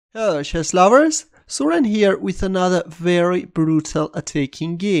Hello chess lovers, Suren here with another very brutal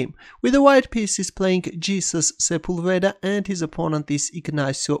attacking game, with the white pieces playing Jesus Sepulveda and his opponent is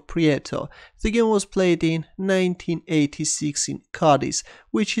Ignacio Prieto. The game was played in 1986 in Cadiz,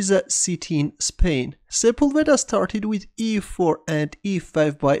 which is a city in Spain. Sepulveda started with e4 and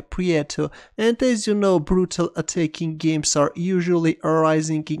e5 by Prieto, and as you know, brutal attacking games are usually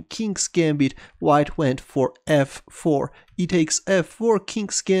arising in King's Gambit. White went for f4. E takes f4,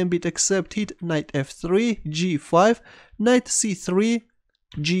 King's Gambit accepted, knight f3, g5, knight c3,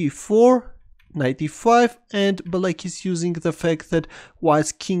 g4, knight e5, and black is using the fact that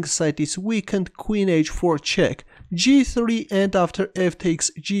white's king side is weakened, queen h4 check, g3, and after f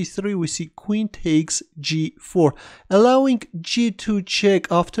takes g3 we see queen takes g4, allowing g2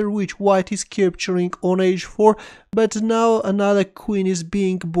 check, after which white is capturing on h4, but now another queen is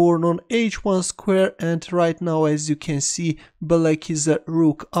being born on h1 square, and right now as you can see black is a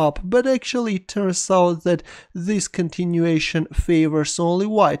rook up, but actually it turns out that this continuation favors only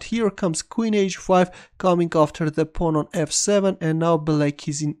white. Here comes queen h5 coming after the pawn on f7, and now black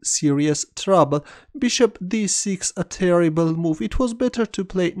is in serious trouble. Bishop d6, a terrible move. It was better to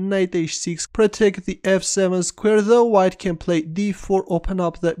play knight h6, protect the f7 square, though white can play d4, open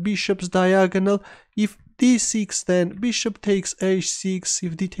up the bishop's diagonal. If d6, then bishop takes h6,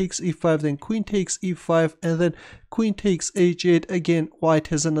 if d takes e5, then queen takes e5, and then queen takes h8. Again, white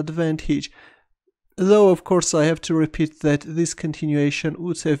has an advantage. Though, of course, I have to repeat that this continuation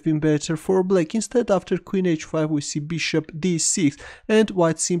would have been better for black. Instead, after queen h5, we see bishop d6, and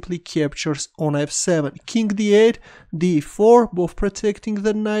white simply captures on f7. King d8, d4, both protecting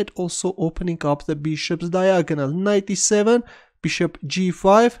the knight, also opening up the bishop's diagonal. Knight e7, bishop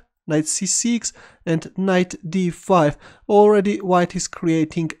g5, knight c6, and knight d5. Already white is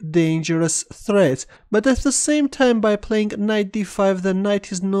creating dangerous threats, but at the same time by playing knight d5 the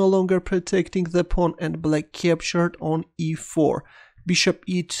knight is no longer protecting the pawn and black captured on e4. Bishop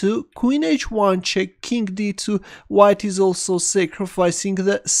e2, queen h1 check, king d2, white is also sacrificing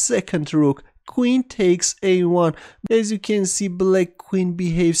the second rook. Queen takes a1. As you can see, black queen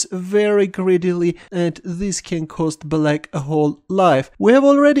behaves very greedily, and this can cost black a whole life. We have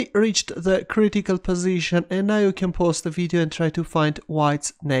already reached the critical position, and now you can pause the video and try to find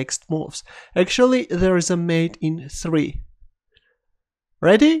white's next moves. Actually, there is a mate in 3.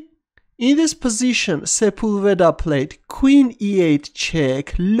 Ready? In this position, Sepulveda played queen e8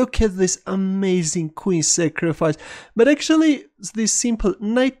 check. Look at this amazing queen sacrifice. But actually, this simple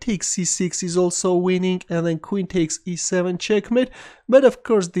knight takes c6 is also winning, and then queen takes e7 checkmate. But of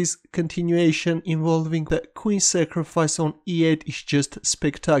course, this continuation involving the queen sacrifice on e8 is just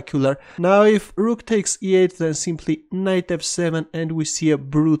spectacular. Now, if rook takes e8, then simply knight f7, and we see a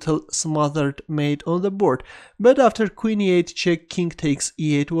brutal smothered mate on the board. But after queen e8 check, king takes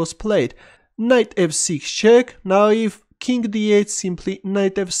e8 was played. Knight f6 check. Now if king d8, simply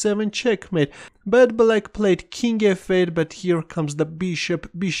knight f7 checkmate. But black played king f8, but here comes the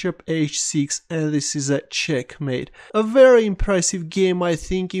bishop h6, and this is a checkmate. A very impressive game, I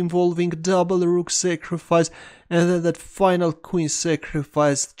think, involving double rook sacrifice, and then that final queen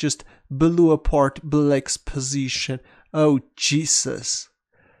sacrifice just blew apart black's position. Oh Jesus.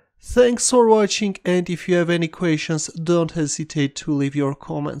 Thanks for watching, and if you have any questions, don't hesitate to leave your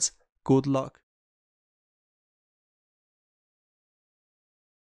comments. Good luck.